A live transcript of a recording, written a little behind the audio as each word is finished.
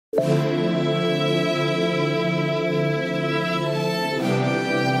What's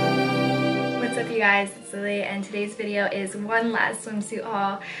up you guys, it's Lily and today's video is one last swimsuit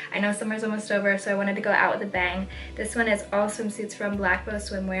haul. I know summer's almost over, so I wanted to go out with a bang. This one is all swimsuits from Black Bow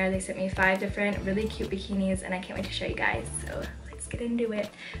Swimwear. They sent me 5 different really cute bikinis and I can't wait to show you guys, so let's get into it.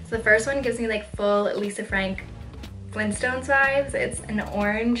 So the first one gives me like full Lisa Frank Flintstones vibes. It's an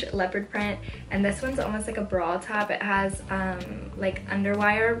orange leopard print and this one's almost like a bra top. It has like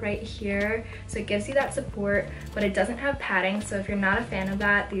underwire right here, so it gives you that support, but it doesn't have padding, so if you're not a fan of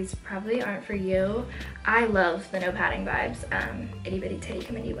that, these probably aren't for you. I love the no padding vibes. Itty bitty titty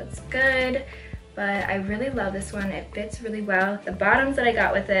committee, what's good? But I really love this one. It fits really well. The bottoms that I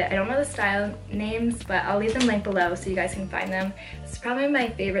got with it, I don't know the style names, but I'll leave them linked below so you guys can find them. This is probably my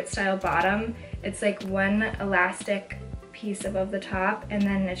favorite style bottom. It's like one elastic piece above the top and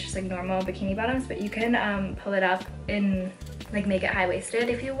then it's just like normal bikini bottoms, but you can pull it up and like make it high-waisted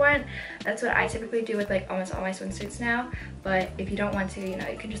if you want. That's what I typically do with like almost all my swimsuits now, but if you don't want to, you know,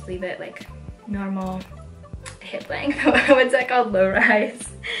 you can just leave it like normal hip length. What's that called? Low rise.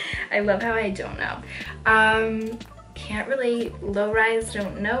 I love how I don't know. Can't relate. Low rise,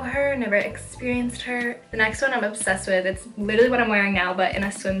 don't know her, never experienced her. The next one I'm obsessed with. It's literally what I'm wearing now, but in a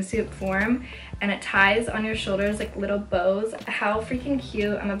swimsuit form, and it ties on your shoulders like little bows. How freaking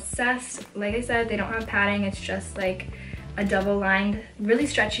cute. I'm obsessed. Like I said, they don't have padding. It's just like a double lined, really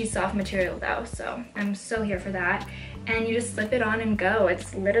stretchy, soft material though, so I'm so here for that. And you just slip it on and go.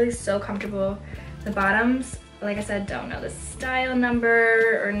 It's literally so comfortable. The bottoms, like I said, don't know the style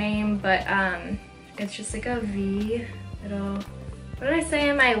number or name, but it's just like a V little, what did I say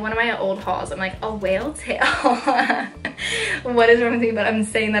in one of my old hauls? I'm like, a whale tail. What is wrong with me? But I'm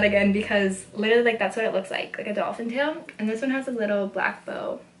saying that again because literally like that's what it looks like a dolphin tail. And this one has a little black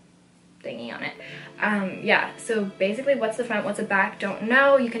bow thingy on it. Yeah, so basically what's the front, what's the back, don't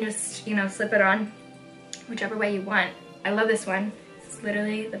know. You can just, you know, slip it on whichever way you want. I love this one. It's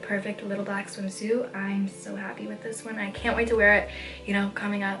literally the perfect little black swimsuit. I'm so happy with this one. I can't wait to wear it, you know,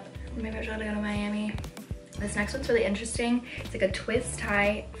 coming up. Maybe I'll try to go to Miami. This next one's really interesting. It's like a twist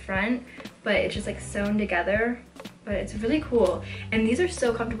tie front, but it's just like sewn together. But it's really cool. And these are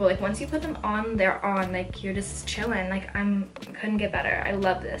so comfortable. Like once you put them on, they're on. Like you're just chilling. Like couldn't get better. I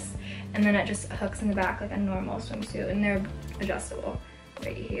love this. And then it just hooks in the back like a normal swimsuit. And they're adjustable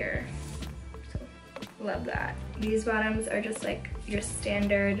right here. So love that. These bottoms are just like your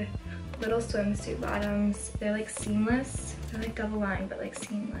standard little swimsuit bottoms. They're like seamless. They're like double lined, but like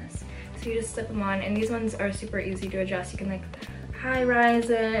seamless. So you just slip them on, and these ones are super easy to adjust. You can like high rise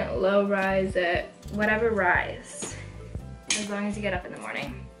it, low rise it, whatever rise, as long as you get up in the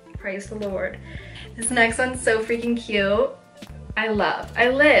morning. Praise the Lord. This next one's so freaking cute. I live.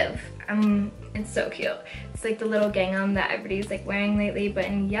 It's so cute. It's like the little gingham that everybody's like wearing lately, but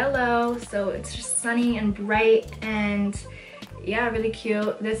in yellow, so it's just sunny and bright and yeah, really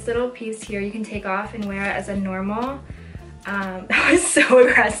cute. This little piece here you can take off and wear it as a normal. That was so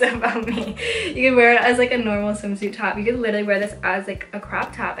aggressive of me. You can wear it as like a normal swimsuit top. You could literally wear this as like a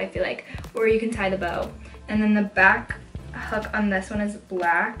crop top, I feel like, or you can tie the bow. And then the back hook on this one is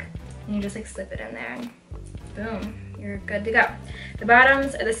black, and you just like slip it in there and boom, you're good to go. The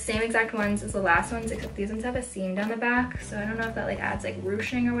bottoms are the same exact ones as the last ones, except these ones have a seam down the back, so I don't know if that like adds like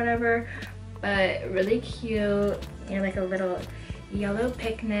ruching or whatever, but really cute. You're like a little yellow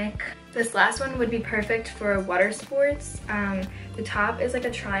picnic. This last one would be perfect for water sports. The top is like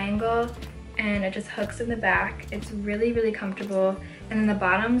a triangle and it just hooks in the back. It's really, really comfortable. And then the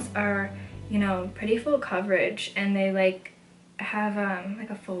bottoms are, you know, pretty full coverage, and they like have like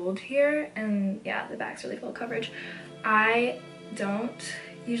a fold here, and yeah, the back's really full coverage. I don't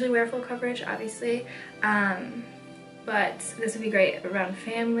usually wear full coverage, obviously, but this would be great around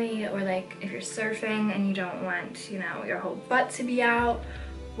family, or like if you're surfing and you don't want, you know, your whole butt to be out,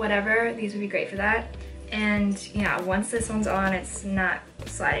 whatever, these would be great for that. And yeah, once this one's on, it's not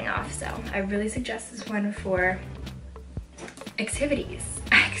sliding off, so I really suggest this one for activities.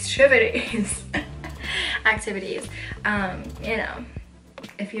 You know,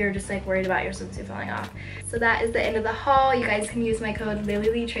 if you're just like worried about your swimsuit falling off. So that is the end of the haul. You guys can use my code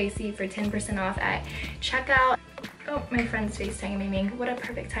LilyLeeTracy for 10% off at checkout. Oh, my friend's FaceTiming me. What a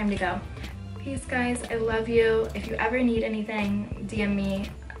perfect time to go. Peace, guys. I love you. If you ever need anything, DM me.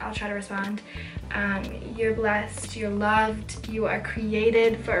 I'll try to respond. You're blessed. You're loved. You are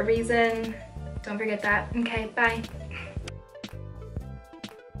created for a reason. Don't forget that. Okay, bye.